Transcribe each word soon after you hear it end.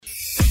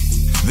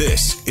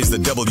This is the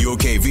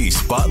WOKV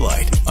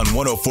Spotlight on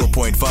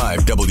 104.5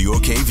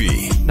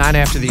 WOKV. 9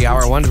 after the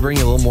hour, I wanted to bring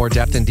you a little more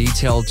depth and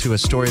detail to a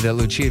story that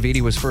Lucia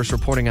Vitti was first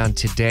reporting on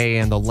today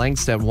and the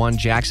lengths that one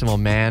Jacksonville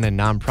man and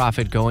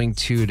nonprofit going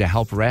to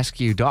help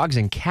rescue dogs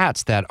and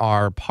cats that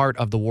are part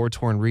of the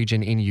war-torn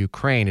region in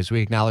Ukraine. As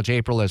we acknowledge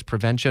April as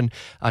Prevention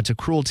to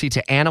Cruelty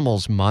to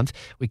Animals Month,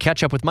 we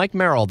catch up with Mike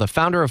Merrill, the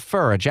founder of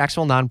FUR, a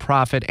Jacksonville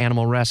nonprofit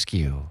animal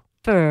rescue.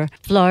 FUR,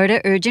 Florida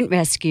Urgent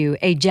Rescue,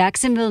 a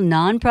Jacksonville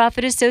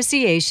nonprofit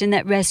association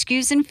that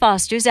rescues and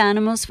fosters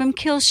animals from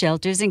kill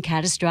shelters and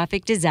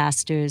catastrophic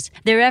disasters.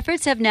 Their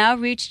efforts have now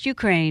reached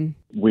Ukraine.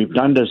 We've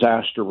done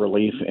disaster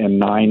relief in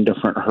 9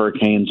 different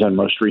hurricanes and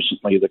most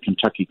recently the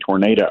Kentucky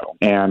tornado.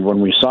 And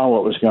when we saw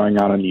what was going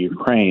on in the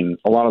Ukraine,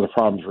 a lot of the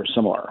problems were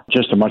similar,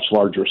 just a much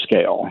larger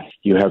scale.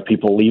 You have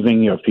people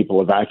leaving, you have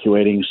people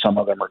evacuating. Some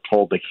of them are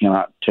told they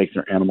cannot take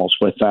their animals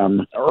with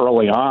them.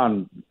 Early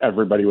on,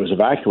 everybody was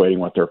evacuating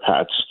with their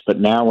pets. But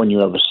now when you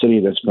have a city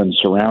that's been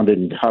surrounded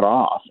and cut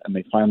off and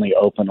they finally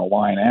open a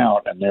line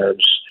out and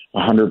there's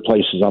 100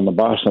 places on the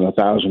bus and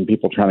 1,000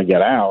 people trying to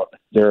get out,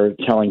 they're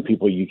telling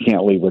people you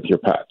can't leave with your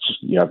pets.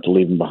 You have to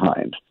leave them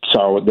behind.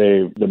 So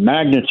the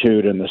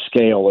magnitude and the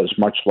scale is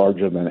much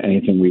larger than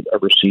anything we've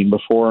ever seen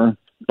before.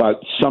 But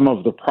some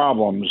of the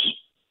problems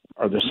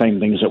are the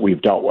same things that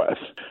we've dealt with.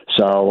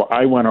 So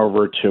I went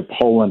over to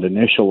Poland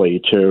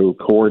initially to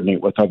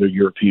coordinate with other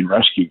European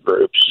rescue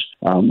groups.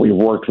 We've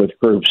worked with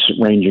groups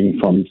ranging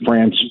from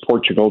France,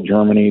 Portugal,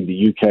 Germany,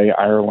 the UK,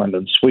 Ireland,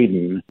 and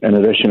Sweden, in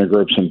addition to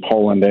groups in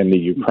Poland and the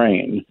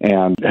Ukraine,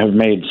 and have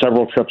made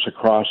several trips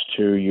across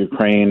to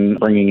Ukraine,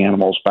 bringing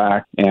animals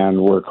back, and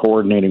we're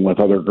coordinating with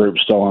other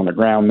groups still on the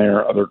ground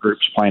there, other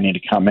groups planning to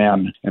come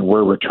in, and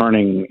we're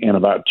returning in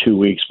about 2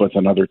 weeks with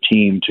another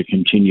team to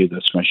continue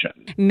this mission.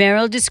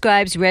 Merrill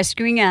describes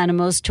rescuing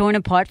animals torn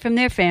apart from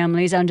their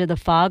families under the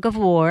fog of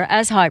war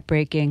as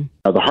heartbreaking.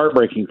 The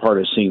heartbreaking part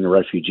is seeing the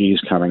refugees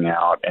coming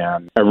out,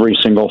 and every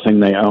single thing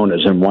they own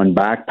is in one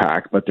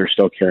backpack, but they're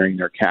still carrying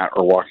their cat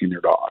or walking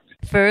their dog.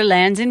 FUR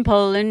lands in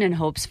Poland and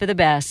hopes for the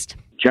best.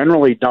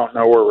 Generally don't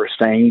know where we're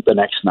staying the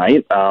next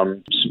night.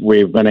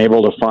 We've been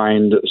able to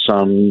find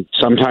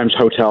sometimes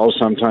hotels,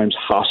 sometimes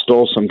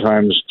hostels,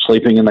 sometimes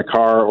sleeping in the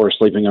car or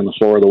sleeping on the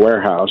floor of the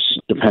warehouse,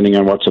 depending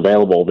on what's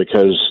available,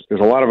 because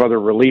there's a lot of other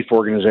relief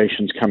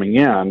organizations coming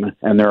in,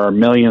 and there are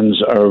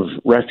millions of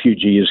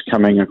refugees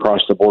coming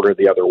across the border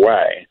the other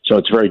way. So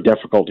it's very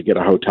difficult to get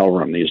a hotel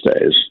room these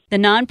days. The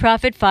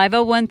nonprofit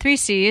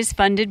 5013C is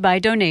funded by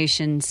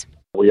donations.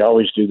 We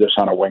always do this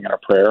on a wing and a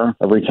prayer.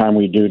 Every time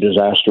we do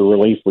disaster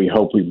relief, we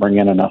hope we bring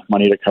in enough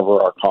money to cover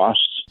our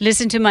costs.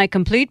 Listen to my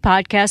complete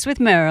podcast with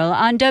Merrill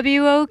on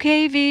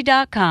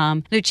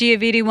WOKV.com. Lucia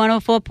Vitti,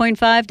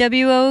 104.5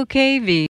 WOKV.